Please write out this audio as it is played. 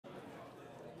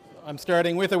I'm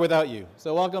starting with or without you.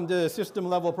 So welcome to System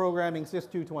Level Programming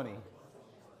CISC220.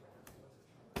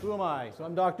 Who am I? So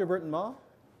I'm Dr. Burton Ma.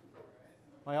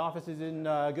 My office is in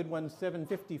Goodwin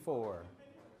 754.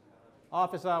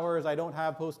 Office hours I don't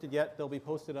have posted yet. They'll be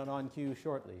posted on OnQ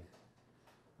shortly.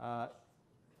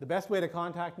 The best way to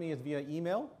contact me is via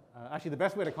email. Actually, the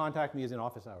best way to contact me is in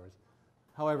office hours.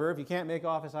 However, if you can't make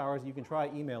office hours, you can try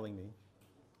emailing me.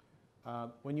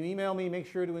 When you email me, make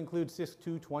sure to include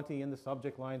CISC220 in the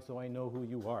subject line so I know who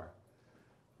you are.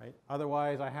 Right?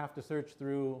 Otherwise, I have to search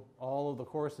through all of the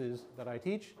courses that I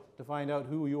teach to find out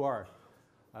who you are.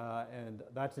 And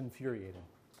that's infuriating.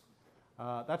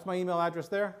 That's my email address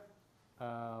there.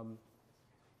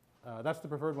 That's the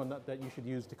preferred one that you should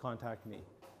use to contact me.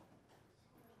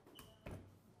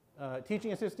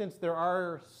 Teaching assistants, there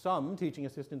are some teaching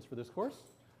assistants for this course.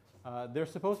 They're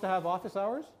supposed to have office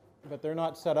hours, but they're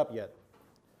not set up yet.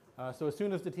 So as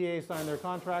soon as the TAs sign their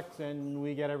contracts and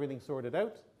we get everything sorted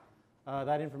out,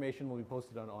 that information will be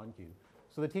posted on OnQ.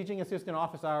 So the teaching assistant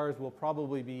office hours will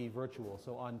probably be virtual,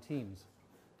 so on Teams.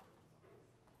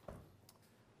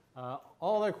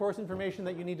 All their course information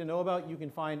that you need to know about you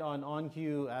can find on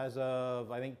OnQ as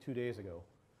of, I think, 2 days ago.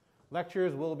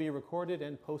 Lectures will be recorded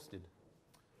and posted.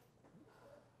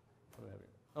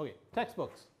 Okay,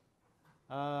 textbooks.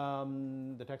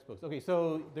 The textbooks. Okay,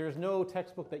 so there's no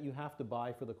textbook that you have to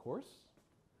buy for the course.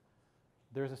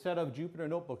 There's a set of Jupyter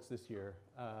notebooks this year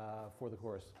for the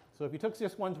course. So if you took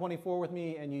CISC220 with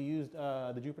me and you used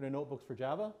the Jupyter notebooks for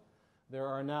Java, there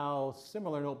are now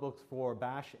similar notebooks for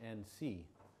Bash and C.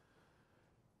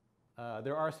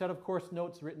 There are a set of course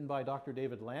notes written by Dr.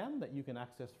 David Lamb that you can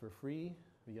access for free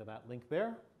via that link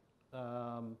there.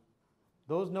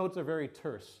 Those notes are very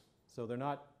terse, so they're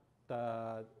not,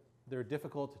 they're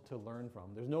difficult to learn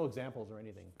from. There's no examples or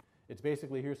anything. It's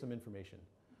basically, here's some information.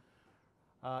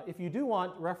 If you do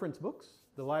want reference books,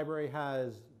 the library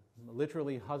has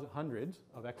literally hundreds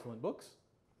of excellent books.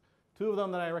 2 of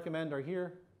them that I recommend are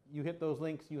here. You hit those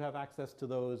links, you have access to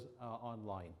those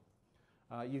online.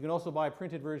 You can also buy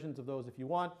printed versions of those if you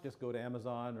want. Just go to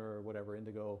Amazon or whatever,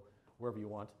 Indigo, wherever you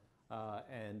want,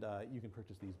 and you can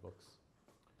purchase these books.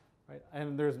 Right?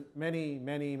 And there's many,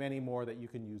 many, many more that you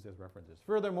can use as references.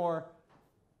 Furthermore,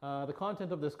 the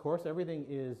content of this course, everything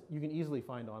is, you can easily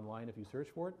find online if you search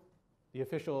for it. The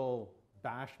official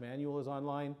Bash manual is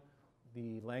online.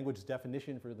 The language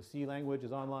definition for the C language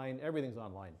is online. Everything's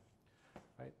online.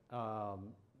 Right?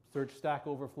 Search Stack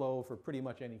Overflow for pretty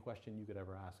much any question you could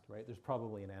ever ask. Right? There's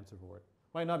probably an answer for it.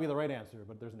 Might not be the right answer,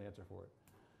 but there's an answer for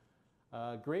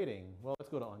it. Grading. Well, let's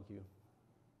go to OnQ.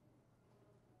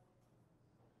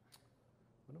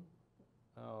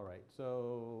 All right,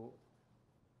 so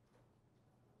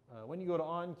when you go to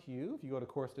OnQ, if you go to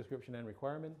course description and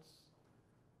requirements,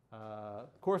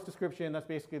 course description, that's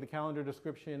basically the calendar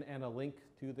description and a link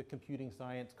to the computing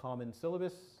science common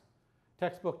syllabus.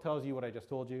 Textbook tells you what I just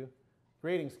told you.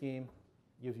 Grading scheme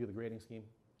gives you the grading scheme.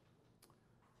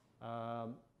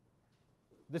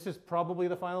 This is probably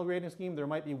the final grading scheme. There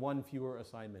might be 1 fewer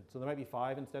assignment. So there might be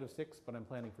 5 instead of 6, but I'm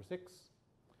planning for 6.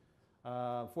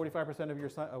 45% of your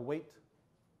weight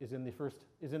is in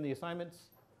the assignments.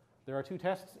 There are 2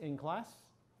 tests in class.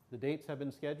 The dates have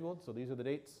been scheduled, so these are the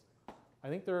dates. I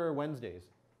think they're Wednesdays,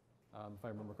 if I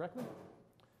remember correctly.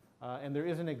 And there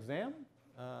is an exam,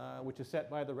 which is set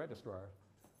by the registrar,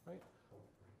 right?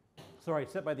 Sorry,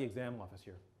 it's set by the exam office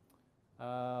here.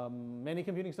 Many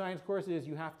computing science courses,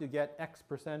 you have to get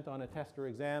X% on a test or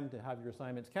exam to have your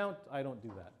assignments count. I don't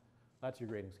do that. That's your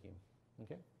grading scheme,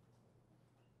 okay?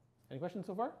 Any questions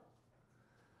so far?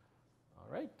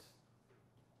 All right.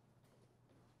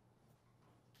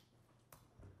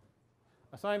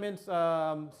 Assignments,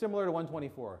 similar to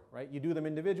 124, right? You do them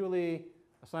individually.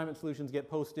 Assignment solutions get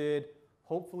posted,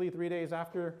 hopefully 3 days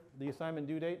after the assignment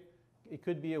due date. It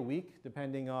could be a week,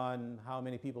 depending on how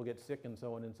many people get sick and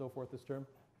so on and so forth this term.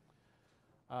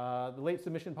 The late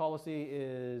submission policy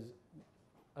is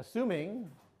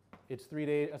assuming it's 3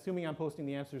 days, assuming I'm posting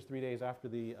the answers 3 days after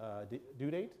the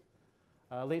due date.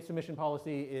 Late submission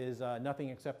policy is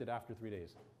nothing accepted after 3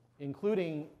 days,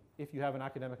 including if you have an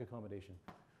academic accommodation.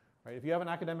 Right? If you have an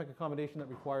academic accommodation that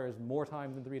requires more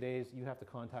time than 3 days, you have to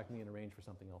contact me and arrange for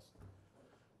something else.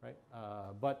 Right?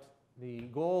 But the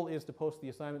goal is to post the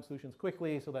assignment solutions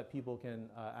quickly so that people can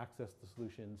access the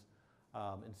solutions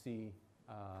and see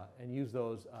and use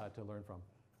those to learn from.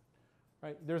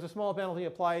 Right? There's a small penalty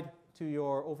applied to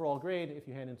your overall grade if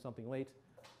you hand in something late.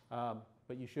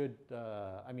 But you should,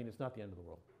 I mean, it's not the end of the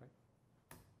world, right?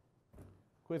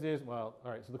 Quizzes, well,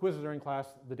 all right, so the quizzes are in class.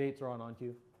 The dates are on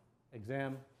OnQ.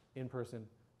 Exam, in person,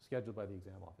 scheduled by the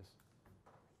exam office.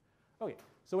 Okay,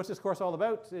 So what's this course all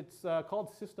about? It's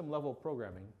called system level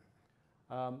programming.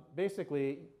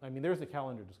 Basically, I mean, there's the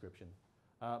calendar description.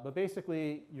 But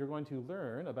basically, you're going to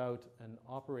learn about an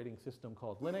operating system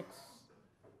called Linux.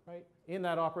 Right? In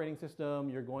that operating system,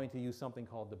 you're going to use something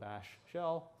called the bash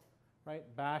shell. Right?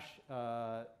 Bash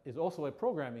is also a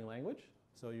programming language,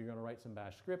 so you're going to write some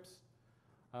bash scripts.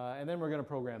 And then we're going to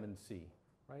program in C.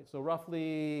 Right? So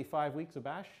roughly 5 weeks of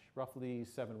bash, roughly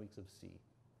 7 weeks of C,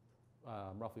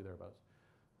 roughly thereabouts.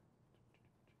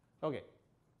 Okay.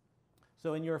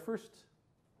 So in your first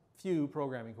few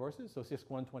programming courses, so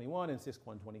CISC220 and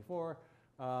CISC224,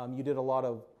 you did a lot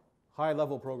of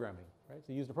high-level programming. Right?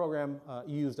 So you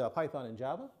used Python and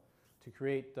Java to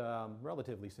create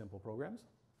relatively simple programs.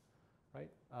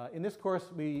 Right? In this course,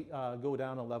 we go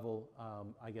down a level,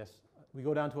 we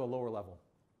go down to a lower level.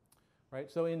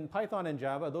 Right? So in Python and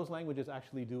Java, those languages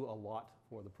actually do a lot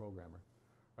for the programmer.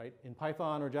 Right? In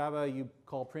Python or Java, you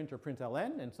call print or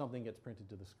println, and something gets printed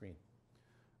to the screen.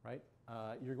 Right?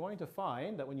 You're going to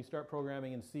find that when you start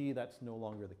programming in C, that's no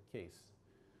longer the case.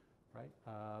 Right?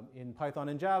 In Python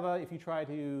and Java, if you try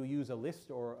to use a list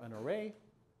or an array,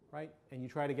 right, and you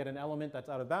try to get an element that's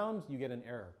out of bounds, you get an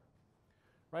error.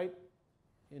 Right?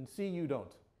 In C, you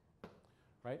don't.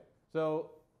 Right?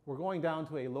 So we're going down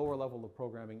to a lower level of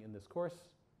programming in this course.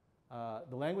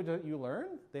 The language that you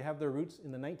learn, they have their roots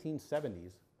in the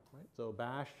 1970s. Right? So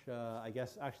bash, I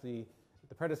guess actually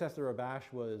the predecessor of bash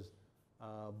was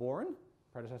Bourne.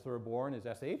 Predecessor of Bourne is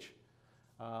sh.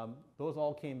 Those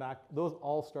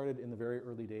all started in the very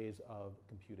early days of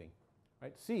computing.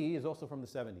 Right? C is also from the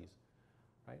 70s.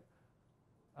 Right?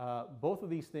 Both of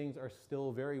these things are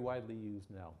still very widely used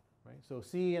now. Right? So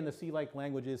C and the C-like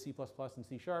languages, C++ and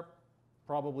C#,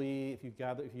 probably,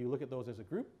 if you look at those as a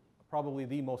group, probably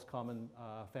the most common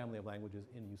family of languages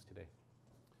in use today.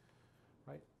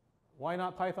 Right? Why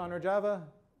not Python or Java?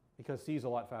 Because C is a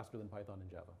lot faster than Python and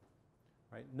Java.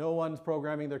 Right? No one's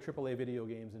programming their AAA video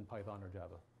games in Python or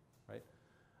Java. Right?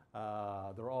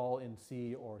 They're all in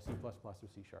C or C++ or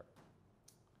C#.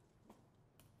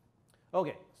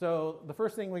 Okay, so the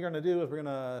first thing we're going to do is we're going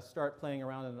to start playing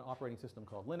around in an operating system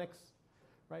called Linux.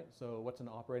 Right? So what's an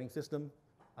operating system?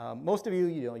 Most of you,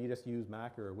 you just use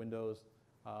Mac or Windows.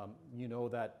 You know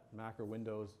that Mac or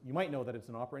Windows, you might know that it's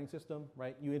an operating system,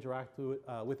 right? You interact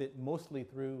with it mostly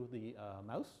through the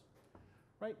mouse,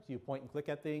 right? So you point and click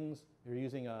at things. You're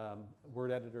using a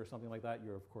word editor or something like that.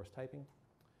 You're, of course, typing,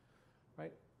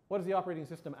 right? What does the operating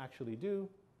system actually do,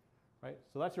 right?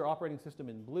 So that's your operating system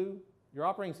in blue. Your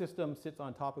operating system sits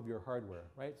on top of your hardware,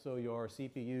 right? So your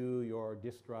CPU, your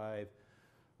disk drive,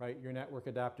 right? Your network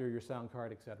adapter, your sound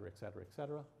card, et cetera, et cetera, et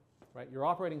cetera. Right? Your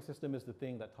operating system is the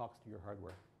thing that talks to your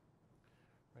hardware.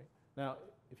 Right? Now,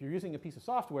 if you're using a piece of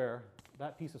software,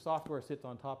 that piece of software sits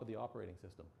on top of the operating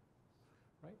system.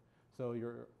 Right? So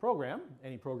your program,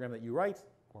 any program that you write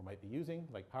or might be using,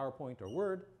 like PowerPoint or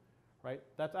Word, right?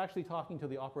 That's actually talking to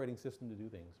the operating system to do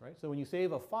things. Right? So when you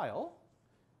save a file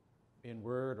in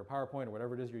Word or PowerPoint or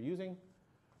whatever it is you're using,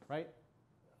 right?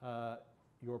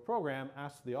 Your program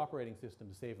asks the operating system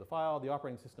to save the file. The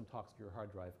operating system talks to your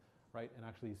hard drive. Right, and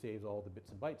actually saves all the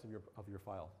bits and bytes of your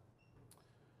file.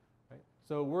 Right?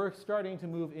 So we're starting to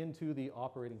move into the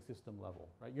operating system level.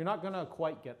 Right? You're not going to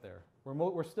quite get there.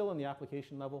 We're still in the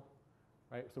application level.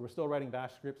 Right? So we're still writing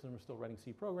bash scripts and we're still writing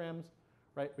C programs.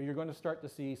 Right? But you're going to start to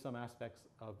see some aspects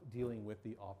of dealing with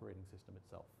the operating system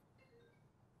itself.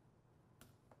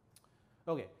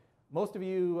 Okay, most of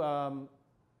you,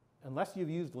 unless you've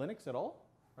used Linux at all,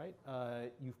 right?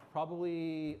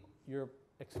 Your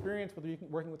experience with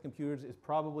working with computers is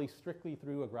probably strictly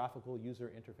through a graphical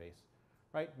user interface,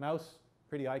 right? Mouse,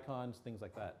 pretty icons, things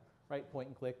like that, right? Point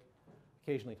and click,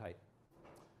 occasionally type.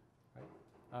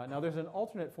 Right? Now there's an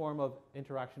alternate form of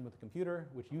interaction with the computer,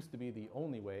 which used to be the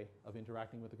only way of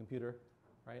interacting with the computer,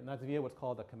 right? And that's via what's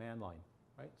called a command line,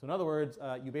 right? So in other words,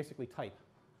 you basically type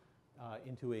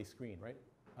into a screen, right?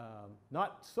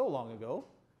 Not so long ago,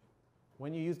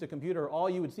 when you used a computer, all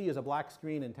you would see is a black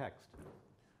screen and text.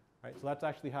 Right? So that's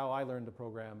actually how I learned to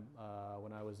program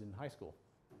when I was in high school.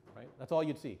 Right? That's all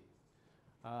you'd see.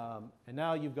 And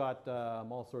now you've got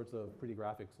all sorts of pretty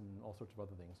graphics and all sorts of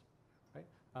other things. Right?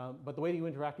 But the way you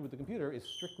interacted with the computer is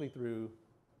strictly through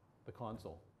the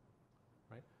console.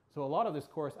 Right? So a lot of this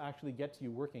course actually gets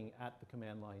you working at the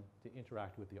command line to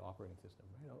interact with the operating system.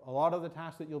 Right? A lot of the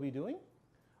tasks that you'll be doing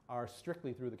are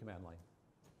strictly through the command line.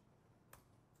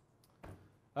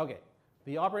 Okay.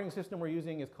 The operating system we're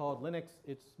using is called Linux.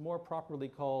 It's more properly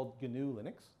called GNU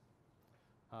Linux.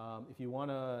 If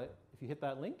you hit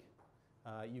that link,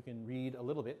 you can read a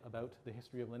little bit about the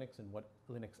history of Linux and what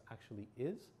Linux actually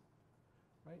is.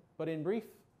 Right? But in brief,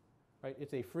 right,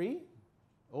 it's a free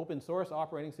Open source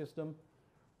operating system,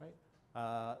 right?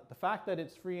 The fact that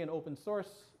it's free and open source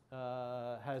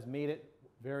has made it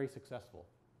very successful,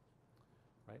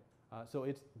 right? So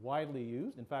it's widely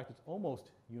used. In fact, it's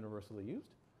almost universally used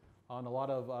on a lot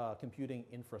of computing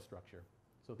infrastructure.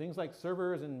 So things like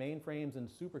servers and mainframes and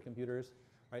supercomputers,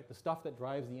 right? The stuff that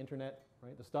drives the internet,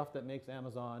 right? The stuff that makes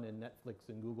Amazon and Netflix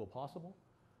and Google possible.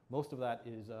 Most of that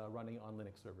is running on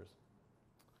Linux servers.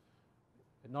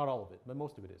 Not all of it, but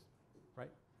most of it is,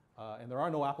 right? And there are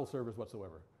no Apple servers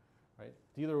whatsoever, right?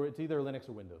 It's either Linux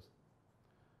or Windows.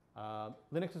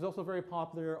 Linux is also very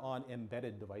popular on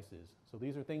embedded devices. So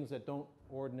these are things that don't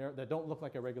look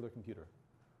like a regular computer,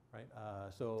 right?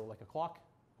 So like a clock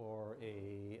or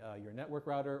your network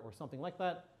router or something like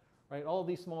that, right? All of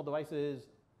these small devices,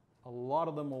 a lot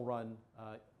of them will run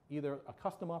either a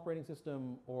custom operating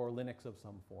system or Linux of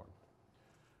some form,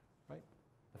 right?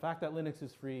 The fact that Linux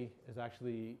is free is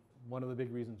actually one of the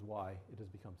big reasons why it has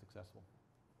become successful,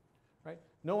 right?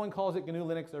 No one calls it GNU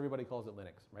Linux, everybody calls it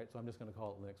Linux, right? So I'm just going to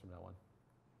call it Linux from now on.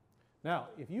 Now,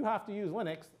 if you have to use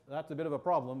Linux, that's a bit of a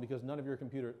problem because almost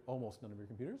none of your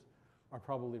computers are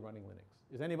probably running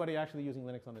Linux. Is anybody actually using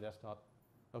Linux on the desktop?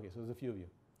 Okay, so there's a few of you,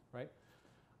 right?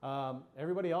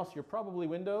 Everybody else, you're probably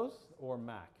Windows or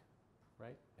Mac,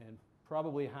 right? And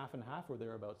probably half and half or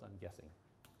thereabouts, I'm guessing.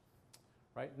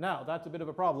 Right? Now, that's a bit of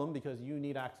a problem because you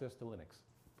need access to Linux.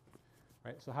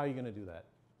 Right? So how are you going to do that?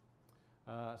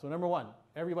 So number one,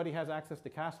 everybody has access to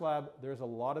CASLab. There's a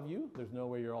lot of you. There's no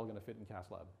way you're all going to fit in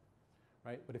CASLab.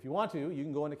 Right? But if you want to, you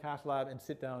can go into CASLab and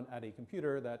sit down at a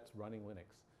computer that's running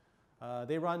Linux.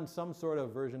 They run some sort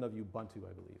of version of Ubuntu,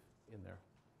 I believe, in there.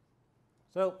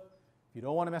 So if you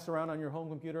don't want to mess around on your home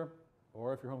computer,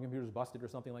 or if your home computer is busted or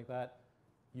something like that,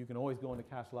 you can always go into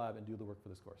CASLab and do the work for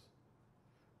this course.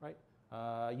 Right?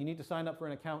 You need to sign up for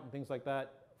an account and things like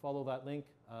that. Follow that link,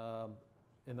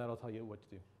 and that'll tell you what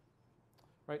to do.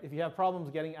 Right? If you have problems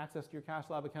getting access to your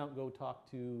CASLab account, go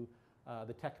talk to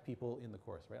the tech people in the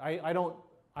course. Right?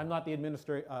 I'm not the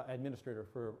administrator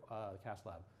for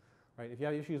CASLab. Right? If you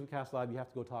have issues with CASLab, you have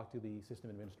to go talk to the system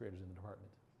administrators in the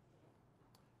department.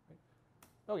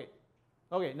 Right?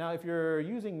 Okay. Now, if you're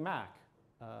using Mac,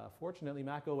 fortunately,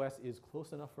 Mac OS is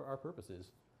close enough for our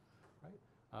purposes. Right?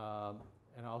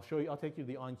 And I'll take you to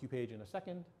the OnQ page in a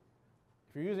second.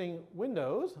 If you're using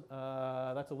Windows,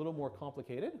 that's a little more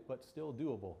complicated, but still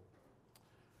doable.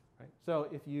 Right? So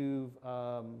if you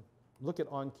look at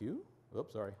OnQ,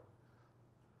 oops, sorry.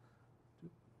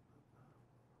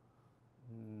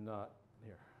 Not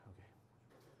here, okay.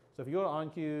 So if you go to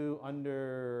OnQ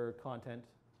under Content,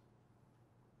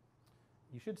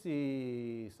 you should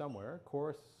see somewhere,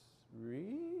 course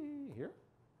here.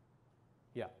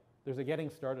 Yeah, there's a Getting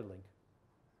Started link.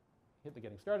 Hit the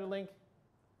Getting Started link,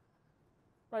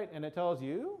 right, and it tells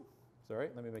you, sorry,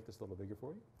 let me make this a little bigger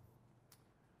for you.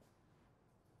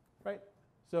 Right,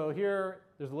 so here,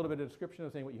 there's a little bit of description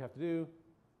of saying what you have to do.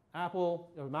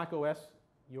 Mac OS,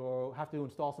 you'll have to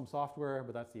install some software,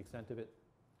 but that's the extent of it.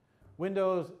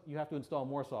 Windows, you have to install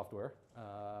more software,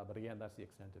 but again, that's the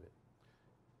extent of it.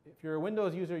 If you're a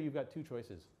Windows user, you've got two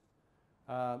choices.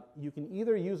 You can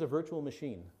either use a virtual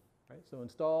machine. Right? So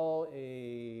install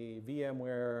a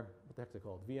VMware, what the heck is it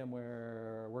called?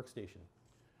 VMware Workstation.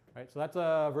 Right? So that's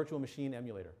a virtual machine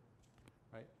emulator.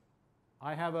 Right?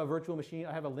 I have a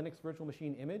Linux virtual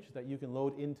machine image that you can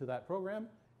load into that program,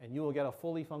 and you will get a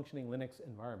fully functioning Linux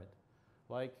environment,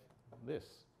 like this,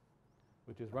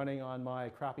 which is running on my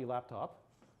crappy laptop.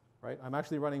 Right? I'm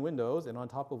actually running Windows, and on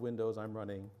top of Windows, I'm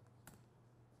running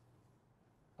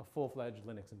a full-fledged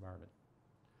Linux environment.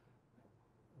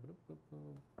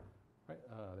 Right,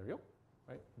 there you go.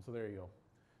 Right, and so there you go.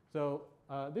 So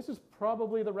this is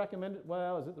probably the recommended,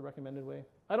 well, is it the recommended way?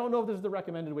 I don't know if this is the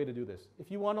recommended way to do this. If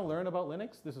you want to learn about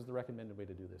Linux, this is the recommended way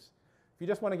to do this. If you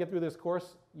just want to get through this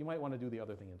course, you might want to do the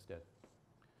other thing instead.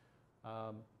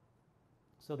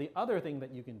 So the other thing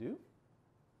that you can do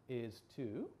is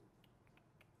to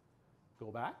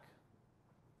go back.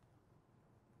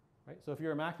 Right, so if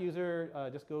you're a Mac user,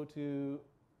 just go to,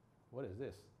 what is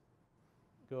this?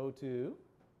 Go to,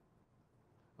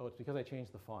 oh, it's because I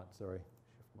changed the font, sorry.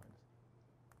 Shift minus.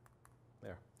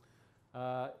 There.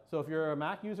 So if you're a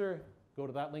Mac user, go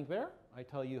to that link there. I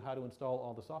tell you how to install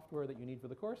all the software that you need for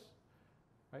the course.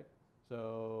 Right? So,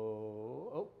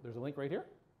 oh, there's a link right here.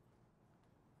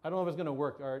 I don't know if it's going to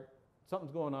work.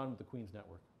 Something's going on with the Queen's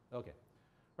network. Okay.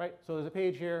 Right, so there's a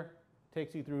page here.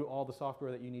 Takes you through all the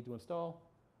software that you need to install.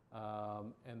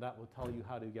 And that will tell you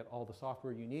how to get all the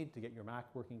software you need to get your Mac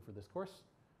working for this course.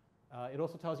 It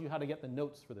also tells you how to get the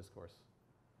notes for this course.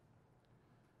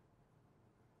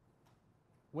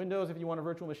 Windows, if you want a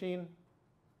virtual machine,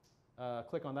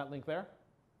 click on that link there.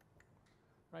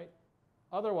 right?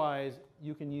 Otherwise,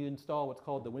 you can install what's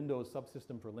called the Windows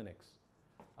subsystem for Linux.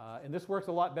 And this works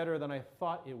a lot better than I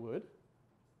thought it would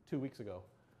 2 weeks ago,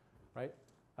 right?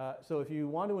 So if you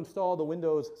want to install the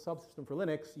Windows subsystem for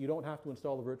Linux, you don't have to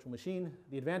install the virtual machine.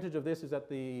 The advantage of this is that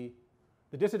the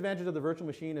disadvantage of the virtual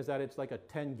machine is that it's like a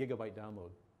 10 gigabyte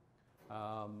download.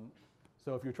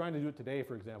 So if you're trying to do it today,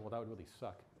 for example, that would really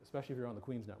suck, especially if you're on the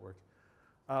Queen's network.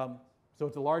 So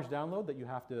it's a large download that you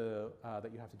have to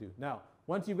do. Now,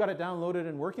 once you've got it downloaded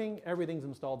and working, everything's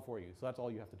installed for you. So that's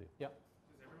all you have to do. Yeah?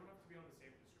 Does everyone have to be on the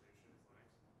same distribution as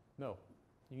Linux? No.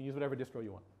 You can use whatever distro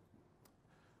you want.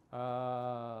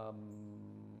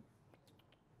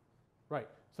 Right.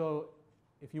 So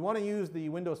if you want to use the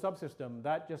Windows subsystem,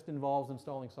 that just involves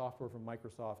installing software from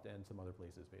Microsoft and some other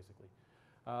places, basically.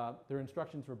 There are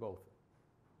instructions for both.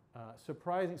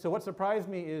 So what surprised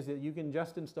me is that you can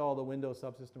just install the Windows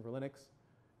subsystem for Linux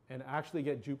and actually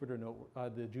get the Jupyter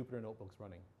notebooks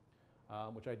running,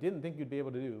 which I didn't think you'd be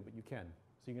able to do, but you can.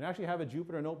 So you can actually have a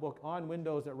Jupyter notebook on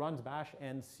Windows that runs Bash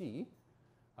and C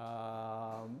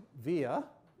via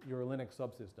your Linux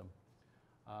subsystem,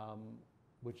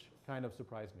 which kind of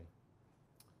surprised me.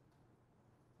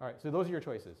 All right, so those are your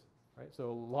choices, right?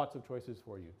 So lots of choices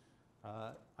for you.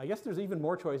 I guess there's even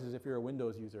more choices if you're a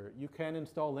Windows user. You can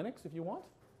install Linux if you want.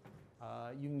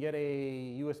 You can get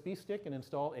a USB stick and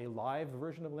install a live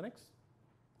version of Linux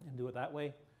and do it that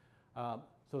way. So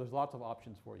there's lots of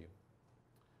options for you.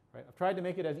 Right? I've tried to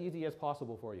make it as easy as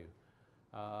possible for you.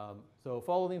 So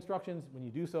follow the instructions. When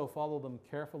you do so, follow them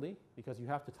carefully because you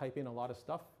have to type in a lot of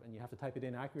stuff and you have to type it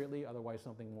in accurately, otherwise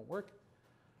something won't work.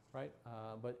 Right?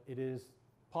 But it is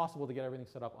possible to get everything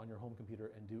set up on your home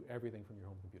computer and do everything from your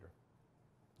home computer.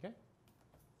 Okay?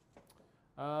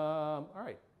 All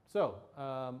right. So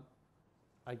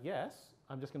I guess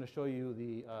I'm just going to show you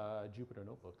the Jupyter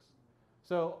notebooks.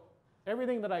 So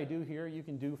everything that I do here, you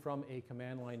can do from a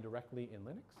command line directly in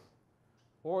Linux,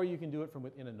 or you can do it from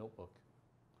within a notebook.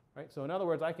 Right? So in other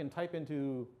words, I can type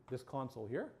into this console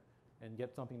here and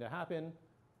get something to happen.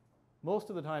 Most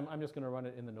of the time, I'm just going to run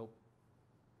it in the notebook.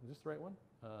 Is this the right one?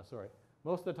 Sorry.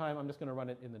 Most of the time, I'm just going to run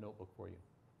it in the notebook for you.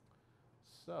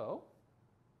 So,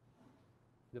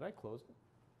 did I close it?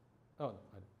 Oh, no,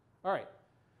 I didn't. All right.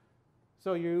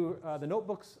 So the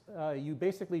notebooks, you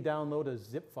basically download a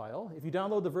zip file. If you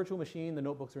download the virtual machine, the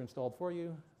notebooks are installed for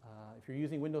you. If you're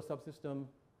using Windows subsystem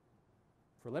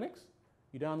for Linux,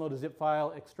 you download a zip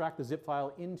file, extract the zip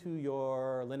file into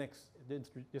your Linux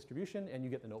distribution, and you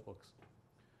get the notebooks.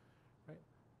 Right?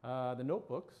 The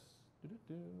notebooks.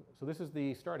 So this is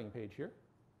the starting page here.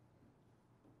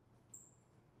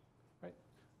 Right?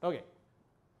 Okay.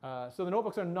 So the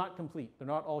notebooks are not complete. They're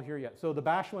not all here yet. So the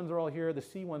Bash ones are all here. The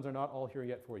C ones are not all here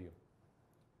yet for you.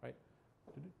 Right?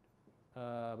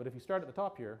 But if you start at the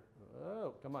top here,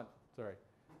 oh, come on. Sorry.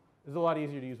 This is a lot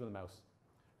easier to use with a mouse.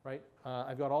 Right?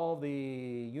 I've got all of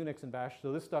the Unix and Bash.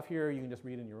 So this stuff here, you can just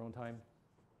read in your own time.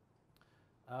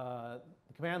 The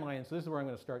command line, so this is where I'm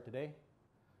going to start today.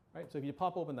 Right, so if you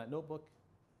pop open that notebook,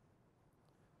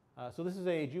 so this is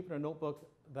a Jupyter notebook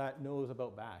that knows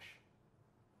about Bash.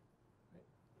 Right.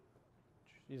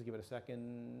 Just give it a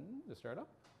second to start up.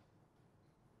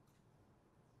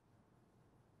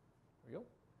 There we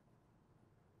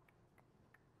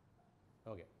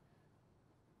go. Okay.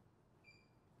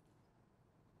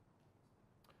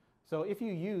 So if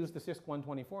you use the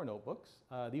CISC220 notebooks,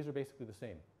 these are basically the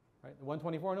same. Right? The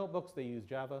 124 notebooks, they use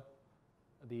Java.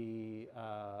 The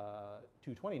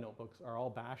 220 notebooks are all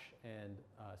Bash and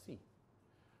C.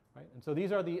 Right? And so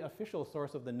these are the official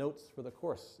source of the notes for the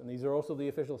course. And these are also the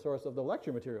official source of the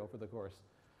lecture material for the course.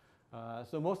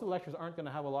 So most of the lectures aren't going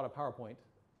to have a lot of PowerPoint.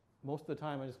 Most of the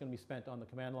time, it's going to be spent on the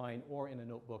command line or in a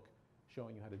notebook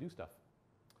showing you how to do stuff.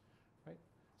 Right?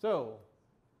 So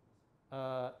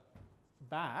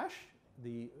Bash,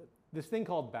 this thing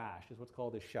called Bash is what's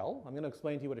called a shell. I'm going to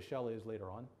explain to you what a shell is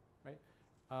later on. Right?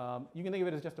 You can think of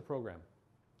it as just a program,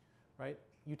 right?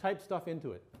 You type stuff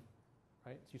into it,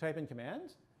 right? So you type in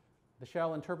commands. The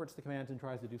shell interprets the commands and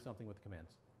tries to do something with the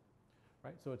commands,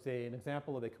 right? So it's an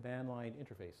example of a command line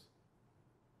interface.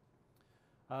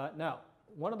 Now,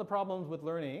 one of the problems with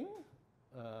learning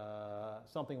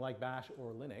something like Bash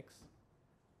or Linux,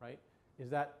 right, is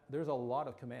that there's a lot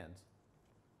of commands.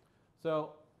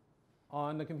 So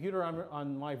on the computer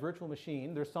on my virtual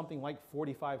machine, there's something like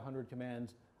 4,500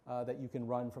 commands that you can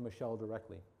run from a shell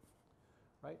directly,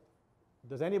 right?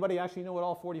 Does anybody actually know what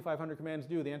all 4,500 commands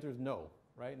do? The answer is no,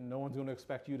 right? And no one's going to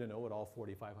expect you to know what all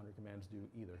 4,500 commands do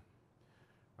either,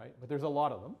 right? But there's a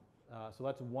lot of them, so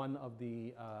that's one of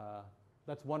the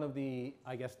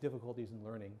I guess difficulties in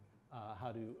learning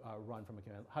how to run from a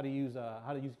command, how to use a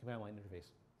command line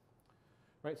interface,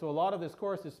 Right? So a lot of this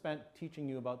course is spent teaching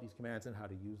you about these commands and how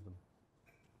to use them.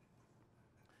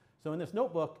 So in this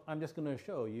notebook, I'm just going to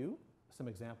show you some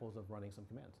examples of running some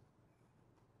commands.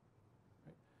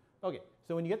 Right? Okay,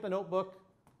 so when you get the notebook,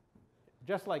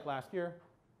 just like last year,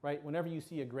 right, whenever you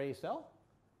see a gray cell,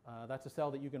 that's a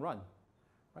cell that you can run.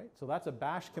 Right? So that's a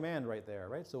bash command right there.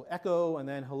 Right? So echo and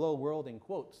then hello world in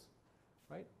quotes.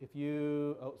 Right? If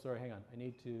you, oh, sorry, hang on. I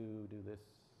need to do this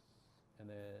and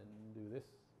then do this.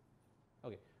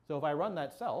 Okay, so if I run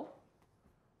that cell,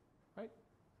 right,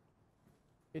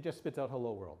 it just spits out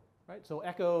hello world. Right? So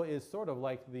echo is sort of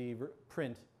like the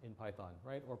print in Python,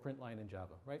 right, or print line in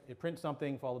Java. Right? It prints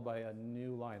something followed by a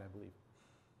new line, I believe.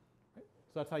 Right?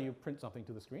 So that's how you print something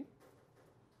to the screen.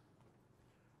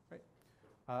 Right?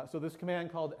 So this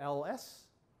command called ls,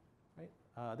 right,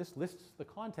 this lists the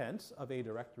contents of a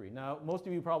directory. Now, most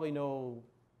of you probably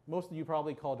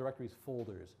call directories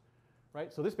folders.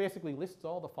 Right? So this basically lists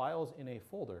all the files in a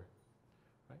folder.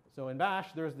 Right? So in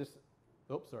bash, there's this,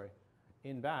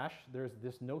 in bash, there's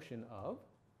this notion of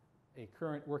a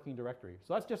current working directory.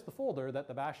 So that's just the folder that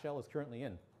the bash shell is currently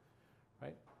in.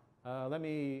 Right? Let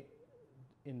me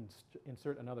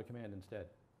insert another command instead.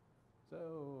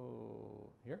 So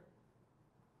here.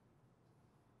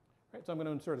 Right? So I'm going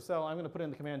to insert a cell. I'm going to put in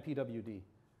the command pwd.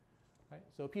 Right?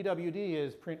 So pwd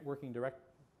is print working directory.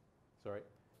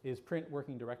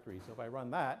 So if I run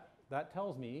that, that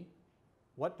tells me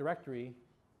what directory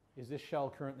is this shell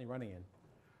currently running in.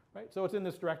 Right? So it's in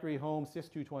this directory home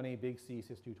CISC220, big C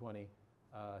CISC220,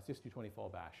 CISC220 fall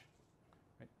bash.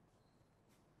 Right?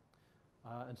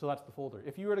 And so that's the folder.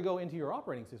 If you were to go into your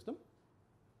operating system,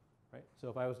 right? So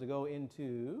if I was to go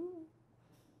into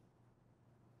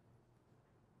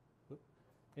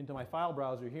my file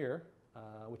browser here,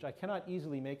 which I cannot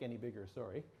easily make any bigger,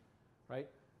 sorry, right?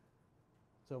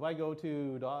 So if I go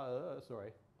to,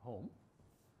 home,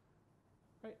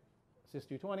 right,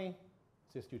 CISC220,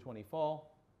 CISC220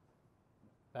 fall,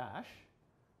 bash,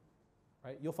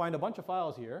 right, you'll find a bunch of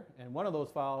files here, and one of those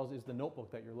files is the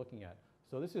notebook that you're looking at.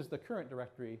 So this is the current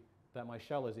directory that my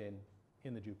shell is in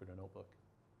the Jupyter notebook.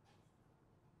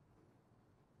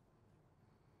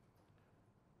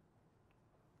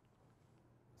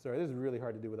 Sorry, this is really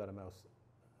hard to do without a mouse.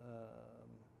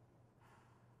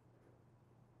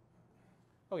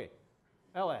 Okay,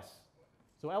 ls.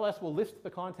 So ls will list the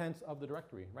contents of the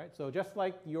directory, right? So just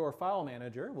like your file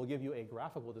manager will give you a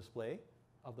graphical display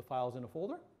of the files in a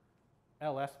folder,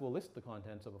 ls will list the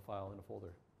contents of a file in a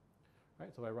folder.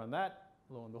 Right? So if I run that,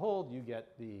 lo and behold, you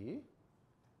get the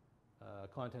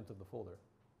contents of the folder.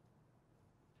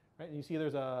 Right? And you see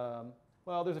there's a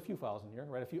few files in here,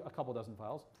 right? A couple dozen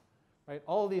files. Right?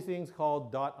 All of these things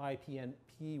called .ipynb,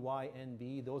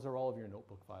 those are all of your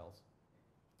notebook files.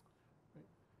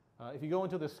 Right? If you go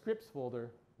into the scripts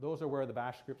folder, those are where the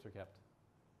bash scripts are kept.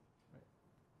 Right?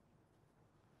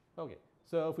 Okay,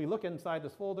 so if we look inside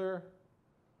this folder,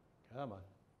 come on,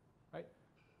 right?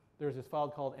 There's this file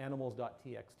called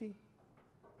animals.txt.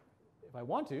 If I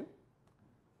want to,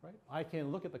 right, I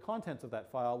can look at the contents of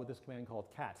that file with this command called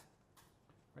cat.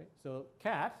 Right? So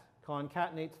cat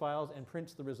concatenates files and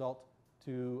prints the result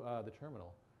to the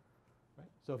terminal. Right?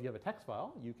 So if you have a text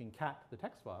file, you can cat the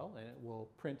text file, and it will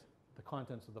print the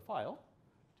contents of the file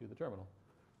to the terminal.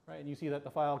 Right? And you see that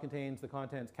the file contains the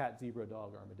contents cat, zebra,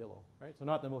 dog, armadillo. Right? So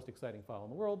not the most exciting file in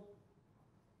the world.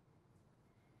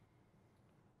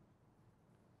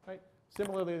 Right?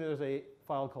 Similarly, there's a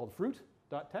file called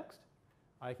fruit.txt.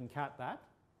 I can cat that.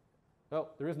 Oh,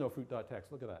 there is no fruit.txt.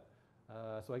 Look at that.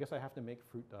 So I guess I have to make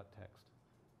fruit.txt.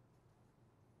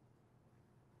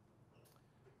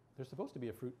 There's supposed to be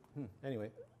a fruit. Anyway.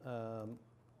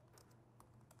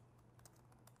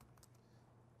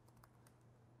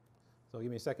 So give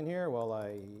me a second here while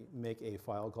I make a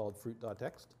file called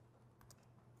fruit.txt.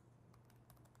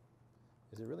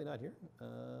 Is it really not here?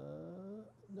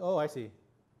 Oh, I see.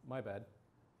 My bad.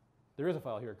 There is a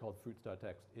file here called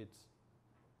fruits.txt. It's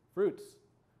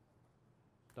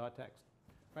fruits.txt.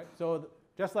 Right? So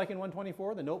just like in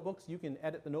 124, the notebooks, you can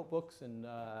edit the notebooks and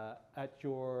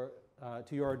to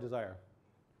your desire.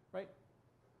 Right?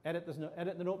 Edit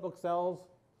the notebook cells.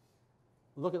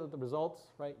 Look at the results.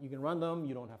 Right? You can run them.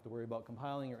 You don't have to worry about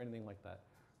compiling or anything like that.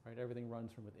 Right? Everything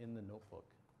runs from within the notebook.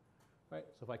 Right?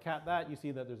 So if I cat that, you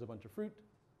see that there's a bunch of fruit.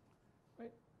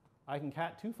 Right? I can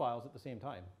cat two files at the same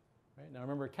time. Right? Now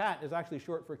remember, cat is actually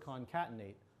short for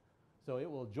concatenate. So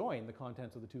it will join the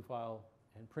contents of the two files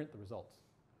and print the results.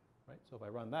 Right? So if I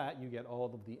run that, you get all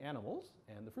of the animals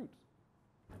and the fruits.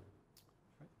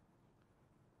 Right?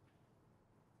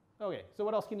 Okay, so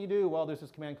what else can you do? Well, there's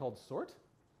this command called sort.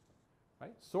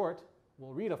 Right? Sort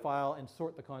will read a file and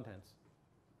sort the contents.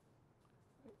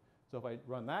 Right? So if I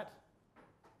run that,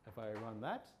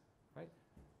 right,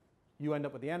 you end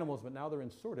up with the animals, but now they're in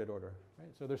sorted order, right?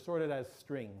 So they're sorted as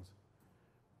strings.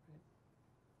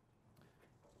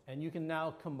 Right? And you can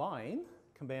now combine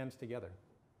commands together,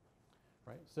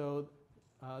 right? So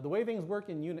the way things work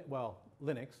in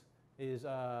Linux is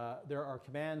there are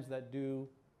commands that do,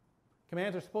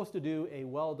 commands are supposed to do a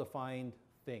well-defined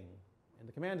thing. And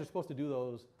the commands are supposed to do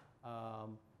those,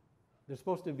 they're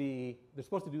supposed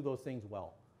to do those things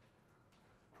well,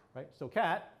 right? So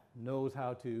cat knows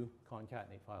how to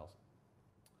concatenate files,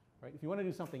 right? If you want to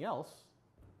do something else,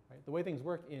 right, the way things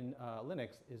work in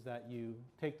Linux is that you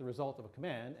take the result of a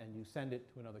command and you send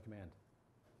it to another command,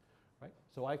 right?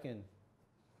 So I can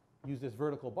use this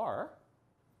vertical bar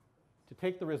to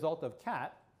take the result of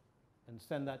cat and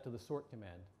send that to the sort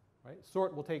command, right?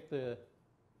 Sort will take the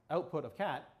output of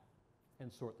cat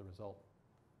and sort the result,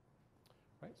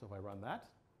 right? So if I run that,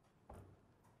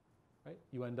 right,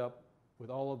 you end up with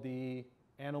all of the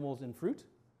animals in fruit,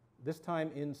 this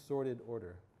time in sorted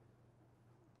order,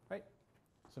 right?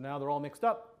 So now they're all mixed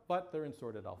up, but they're in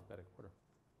sorted alphabetic order.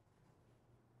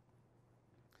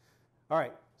 All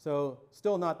right, so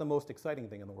still not the most exciting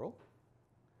thing in the world,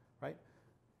 right?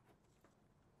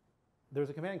 There's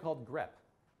a command called grep.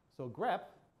 So grep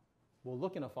will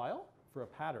look in a file for a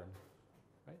pattern,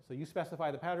 right? So you specify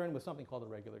the pattern with something called a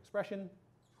regular expression.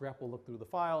 Grep will look through the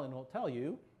file and will tell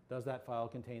you, does that file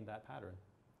contain that pattern?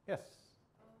 Yes?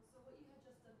 So what you had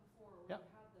just done before, where Yeah. you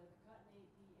had the concatenate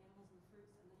the animals and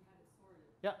fruits and then you had it sorted.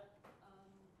 Yeah.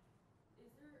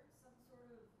 Is there some sort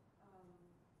of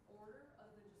order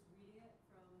other than just reading it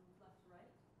from left to right?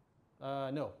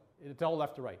 No, it's all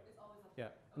left to right. It's always left Yeah,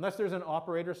 to right. unless there's an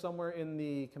operator somewhere in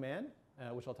the command,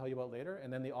 which I'll tell you about later,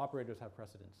 and then the operators have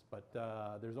precedence. But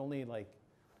there's only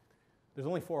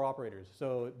 4 operators,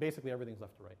 so basically everything's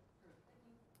left to right.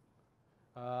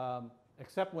 Thank you.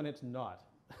 Except when it's not.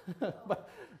 But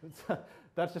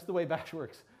that's just the way Bash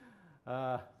works.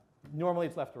 Normally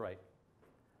it's left to right.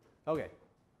 Okay,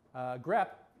 grep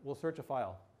will search a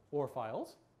file or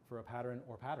files for a pattern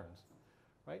or patterns,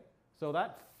 right? So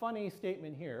that funny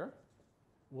statement here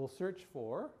will search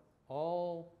for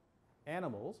all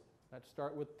animals that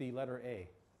start with the letter A,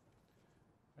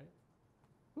 right?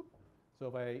 Whoop. So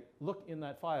if I look in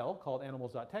that file called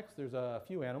animals.txt, there's a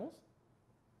few animals.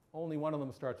 Only one of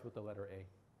them starts with the letter A,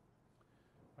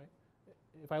 right?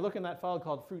 If I look in that file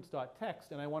called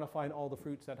fruits.txt and I want to find all the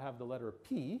fruits that have the letter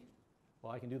P,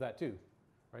 well, I can do that too,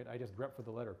 right? I just grep for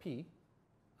the letter P,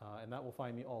 and that will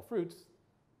find me all fruits.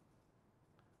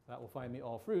 That will find me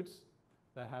all fruits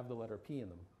that have the letter P in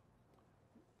them.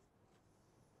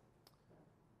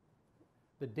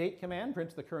 The date command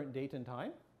prints the current date and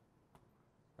time,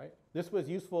 right? This was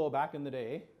useful back in the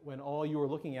day when all you were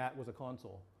looking at was a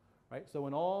console, right? So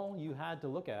when all you had to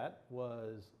look at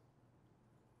was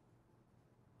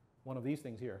one of these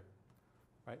things here,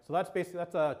 right? So that's basically,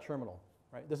 that's a terminal,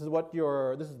 right? This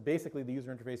is basically the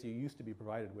user interface you used to be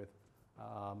provided with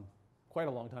quite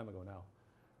a long time ago now,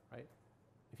 right?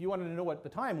 If you wanted to know what the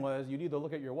time was, you'd either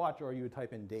look at your watch or you would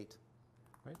type in date,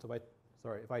 right?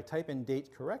 So if I type in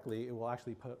date correctly, it will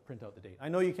actually print out the date. I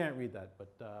know you can't read that,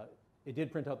 but it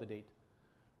did print out the date.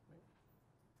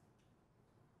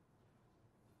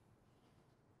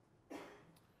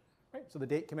 Right, so the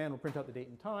date command will print out the date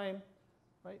and time,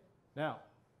 right? Now,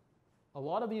 a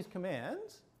lot of these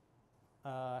commands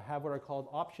have what are called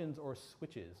options or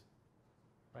switches,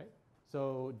 right?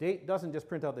 So date doesn't just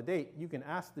print out the date. You can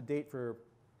ask the date for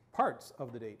parts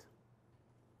of the date,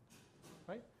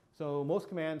 right? So most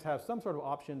commands have some sort of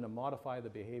option to modify the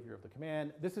behavior of the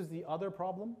command. This is the other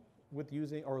problem with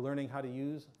using or learning how to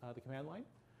use the command line,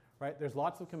 right? There's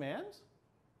lots of commands.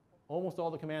 Almost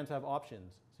all the commands have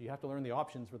options, so you have to learn the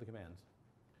options for the commands,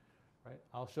 right?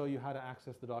 I'll show you how to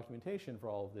access the documentation for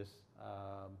all of this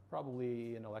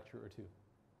probably in a lecture or two,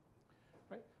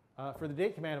 right? For the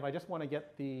date command, if I just want to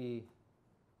get the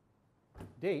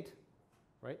date,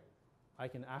 right, I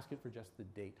can ask it for just the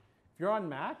date. If you're on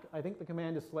Mac, I think the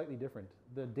command is slightly different.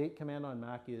 The date command on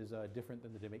Mac is different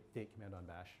than the date command on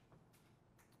Bash.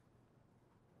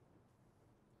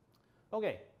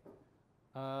 Okay,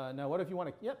 now what if you want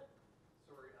to, yep.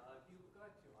 Sorry, can you go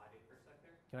back to iDate for a sec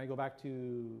there? Can I go back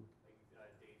to,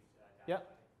 Date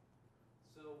Yep.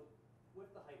 So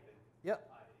with the hyphen,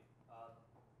 Yep. iDate,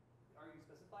 are you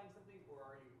specifying something or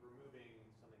are you removing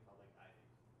something called like iDate?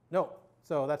 No,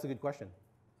 so that's a good question.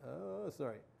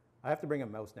 Sorry, I have to bring a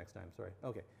mouse next time, sorry.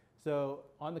 Okay, so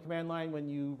on the command line when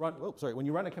you run, when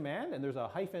you run a command and there's a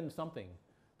hyphen something,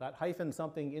 that hyphen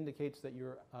something indicates that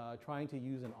you're trying to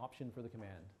use an option for the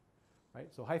command,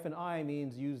 right? So hyphen I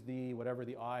means use the, whatever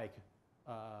the I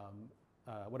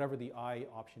whatever the I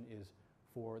option is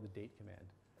for the date command,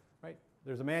 right?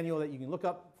 There's a manual that you can look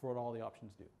up for what all the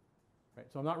options do, right?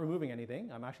 So I'm not removing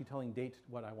anything. I'm actually telling date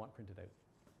what I want printed out.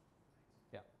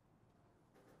 Yeah.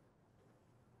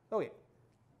 Okay.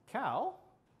 Cal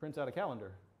prints out a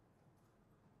calendar.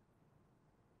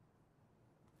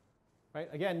 Right?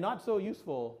 Again, not so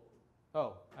useful.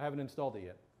 Oh, I haven't installed it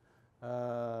yet.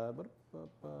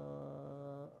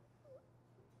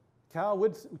 Cal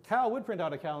would print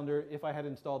out a calendar if I had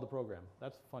installed the program.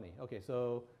 That's funny. Okay,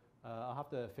 so I'll have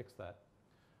to fix that.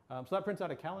 So that prints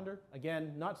out a calendar.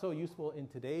 Again, not so useful in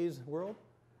today's world,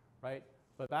 right?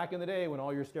 But back in the day when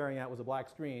all you're staring at was a black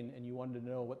screen and you wanted to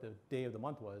know what the day of the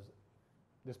month was,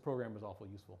 this program was awful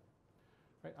useful.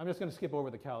 Right? I'm just going to skip over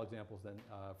the Cal examples then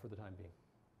for the time being.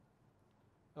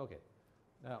 Okay,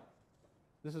 now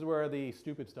this is where the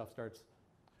stupid stuff starts.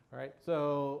 All right,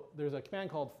 so there's a command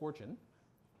called fortune.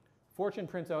 Fortune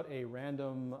prints out a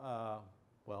random,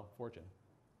 fortune.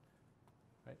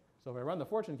 Right? So if I run the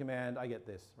fortune command, I get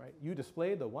this. Right? You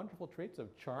display the wonderful traits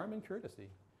of charm and courtesy.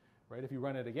 Right? If you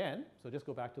run it again, so just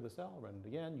go back to the cell, run it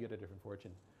again, you get a different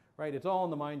fortune. Right? It's all in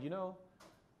the mind, you know,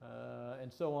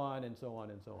 and so on and so on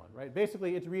and so on. Right?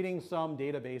 Basically, it's reading some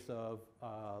database of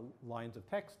lines of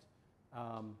text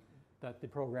that the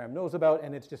program knows about,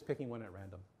 and it's just picking one at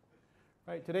random.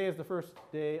 Right? Today is the first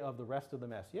day of the rest of the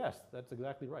mess. Yes, that's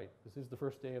exactly right. This is the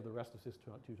first day of the rest of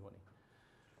CISC220.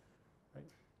 Right?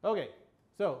 Okay,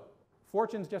 so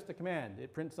fortune's just a command.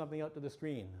 It prints something out to the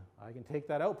screen. I can take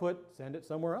that output, send it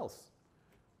somewhere else.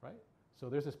 Right? So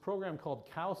there's this program called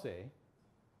CISC220.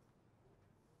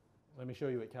 Let me show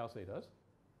you what CISC220 does.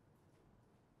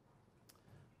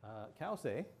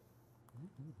 CISC220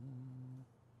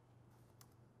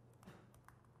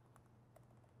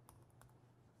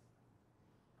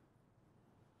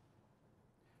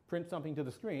 print something to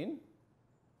the screen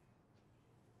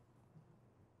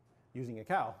using a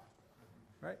cow,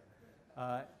 right?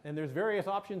 And there's various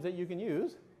options that you can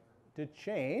use to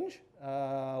change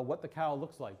what the cow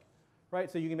looks like, right?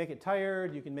 So you can make it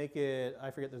tired, you can make it, I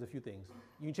forget, there's a few things.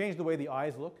 You can change the way the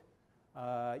eyes look.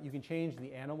 You can change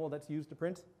the animal that's used to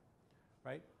print,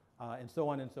 right? And so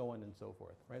on and so on and so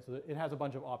forth, right? So it has a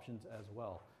bunch of options as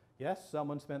well. Yes,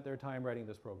 someone spent their time writing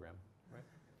this program, right?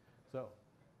 So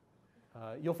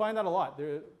you'll find that a lot.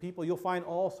 You'll find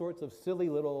all sorts of silly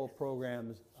little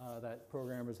programs that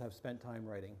programmers have spent time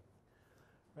writing.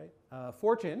 Right?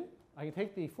 Fortune, I can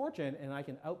take the fortune and I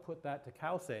can output that to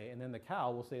CISC220, and then the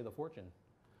cow will say the fortune.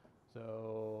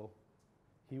 So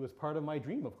he was part of my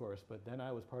dream, of course, but then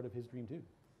I was part of his dream too,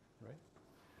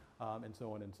 right? And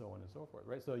so on and so on and so forth,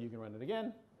 right? So you can run it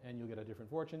again, and you'll get a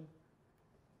different fortune,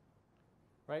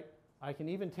 right? I can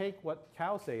even take what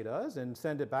CISC220 does and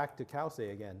send it back to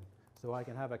CISC220 again. So I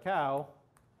can have a cow,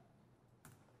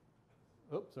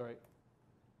 oops, sorry,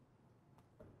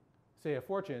 say a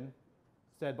fortune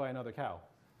said by another cow,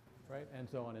 right? And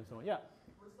so on and so on. Yeah?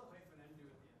 What does the hyphen N do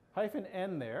at the end? Hyphen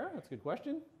N there, that's a good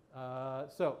question.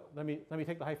 So let me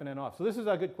take the hyphen N off. So this is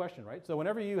a good question, right? So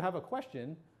whenever you have a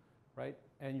question, right,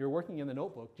 and you're working in the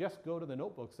notebook, just go to the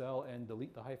notebook cell and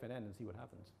delete the hyphen N and see what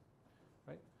happens,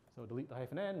 right? So delete the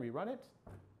hyphen N, rerun it.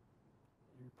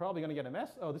 You're probably going to get a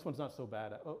mess. Oh, this one's not so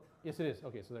bad. Oh, yes, it is.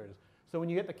 Okay, so there it is. So when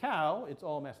you get the cow, it's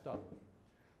all messed up,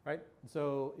 right?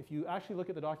 So if you actually look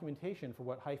at the documentation for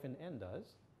what hyphen N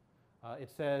does, it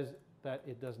says that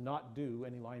it does not do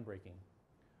any line breaking.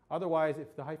 Otherwise,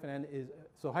 if the hyphen N is,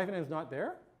 so hyphen N is not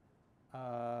there,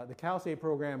 the CISC220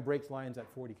 program breaks lines at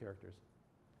 40 characters.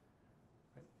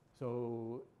 Right?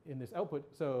 So in this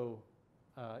output, so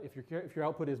if your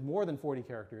output is more than 40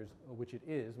 characters, which it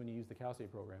is when you use the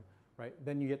CISC220 program, right,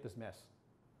 then you get this mess.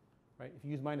 Right? If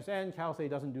you use -N, CISC220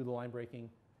 doesn't do the line breaking.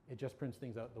 It just prints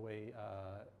things out the way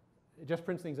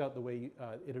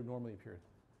it would normally appear.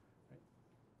 Right?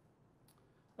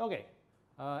 Okay,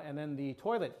 and then the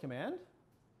toilet command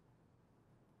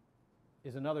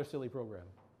is another silly program.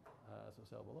 So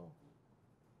cell below.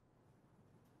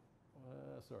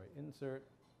 Sorry, insert.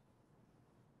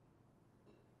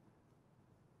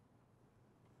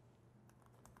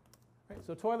 Right,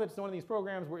 so toilet is one of these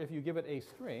programs where if you give it a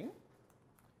string,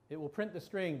 it will print the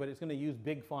string, but it's going to use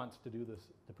big fonts to do this,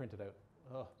 to print it out.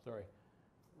 Oh, sorry.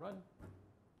 Run.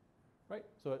 Right,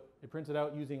 so it prints it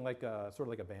out using like sort of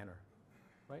like a banner.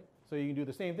 Right, so you can do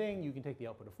the same thing. You can take the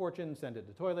output of fortune, send it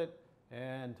to toilet,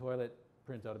 and toilet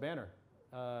prints out a banner,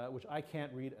 which I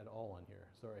can't read at all on here.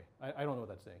 Sorry, I don't know what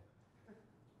that's saying.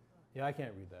 Yeah, I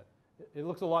can't read that. It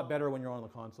looks a lot better when you're on the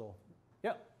console.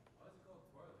 Yeah. Why is it called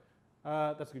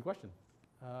toilet? That's a good question.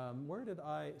 Where did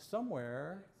I,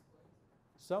 somewhere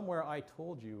I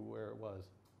told you where it was.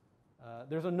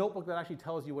 There's a notebook that actually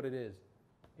tells you what it is.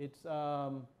 It's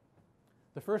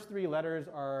the first 3 letters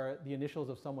are the initials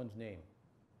of someone's name.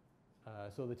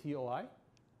 So the TOI,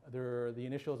 they're the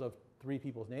initials of 3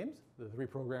 people's names, the 3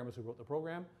 programmers who wrote the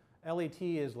program. LAT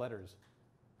is letters.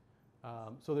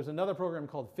 So there's another program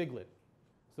called Figlet.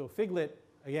 So Figlet,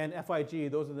 again, FIG,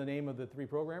 those are the name of the 3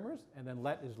 programmers, and then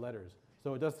let is letters.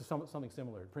 So it does something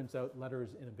similar. It prints out letters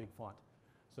in a big font.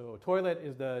 So toilet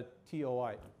is the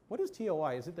TOI. What is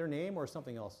TOI? Is it their name or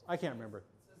something else? I can't remember. It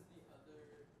says the other.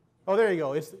 Oh, there you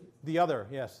go. It's the other,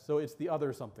 yes. So it's the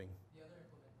other something. The other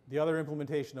implementation. The other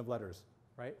implementation of letters,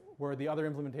 right? Where the other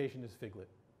implementation is Figlet,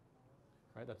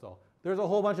 right? That's all. There's a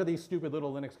whole bunch of these stupid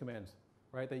little Linux commands,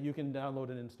 right, that you can download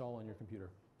and install on your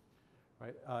computer,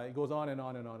 right? It goes on and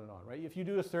on and on and on, right? If you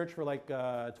do a search for like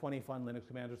 20 fun Linux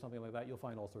commands or something like that, you'll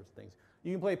find all sorts of things.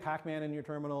 You can play Pac-Man in your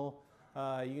terminal.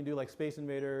 You can do like Space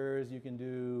Invaders. You can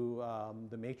do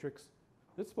the Matrix.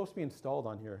 This is supposed to be installed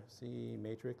on here. See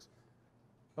Matrix.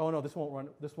 Oh no, this won't run.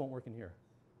 This won't work in here.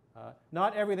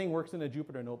 Not everything works in a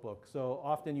Jupyter notebook, so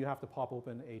often you have to pop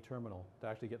open a terminal to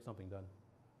actually get something done.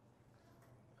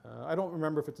 I don't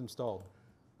remember if it's installed.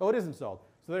 Oh, it is installed.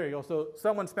 So there you go. So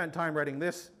someone spent time writing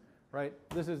this, right?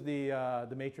 This is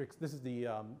the Matrix. This is the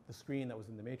screen that was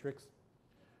in the Matrix,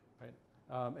 right?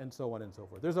 And so on and so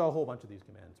forth. There's a whole bunch of these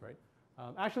commands, right?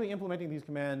 Actually implementing these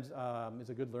commands is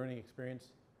a good learning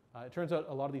experience. It turns out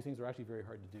a lot of these things are actually very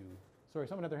hard to do. Sorry,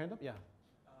 someone had their hand up? Yeah.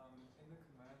 In the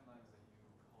command lines that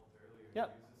you called earlier,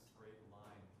 Yep. you use a straight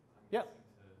line. I'm Yep.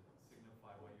 guessing to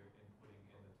signify what you're inputting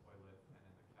in the toilet and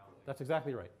in the calc. That's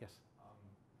exactly right, yes.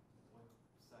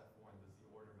 What's that for? And does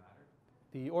the order matter?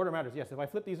 The order matters, yes. If I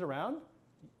flip these around,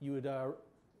 you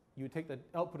would take the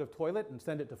output of toilet and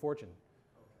send it to Fortune.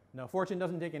 Now, Fortune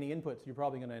doesn't take any inputs. You'll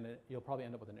probably end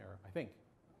up with an error, I think.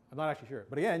 I'm not actually sure.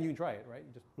 But again, you can try it, right?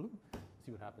 You just bloop,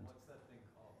 see what happens. What's that thing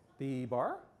called? The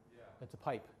bar? Yeah. That's a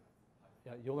pipe.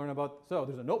 Yeah, you'll learn about, so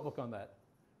there's a notebook on that,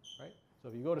 right? So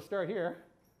if you go to start here,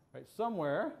 right,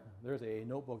 somewhere, there's a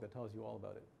notebook that tells you all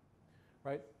about it,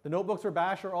 right? The notebooks for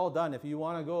Bash are all done. If you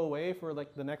want to go away for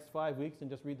like the next 5 weeks and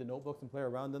just read the notebooks and play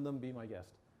around in them, be my guest,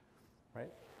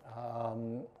 right?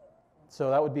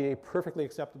 So that would be a perfectly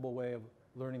acceptable way of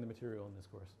learning the material in this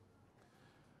course.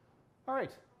 All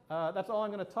right, that's all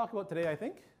I'm going to talk about today, I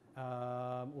think.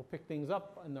 We'll pick things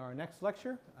up in our next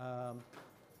lecture.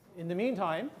 In the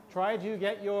meantime, try to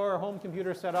get your home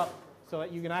computer set up so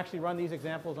that you can actually run these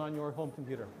examples on your home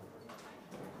computer.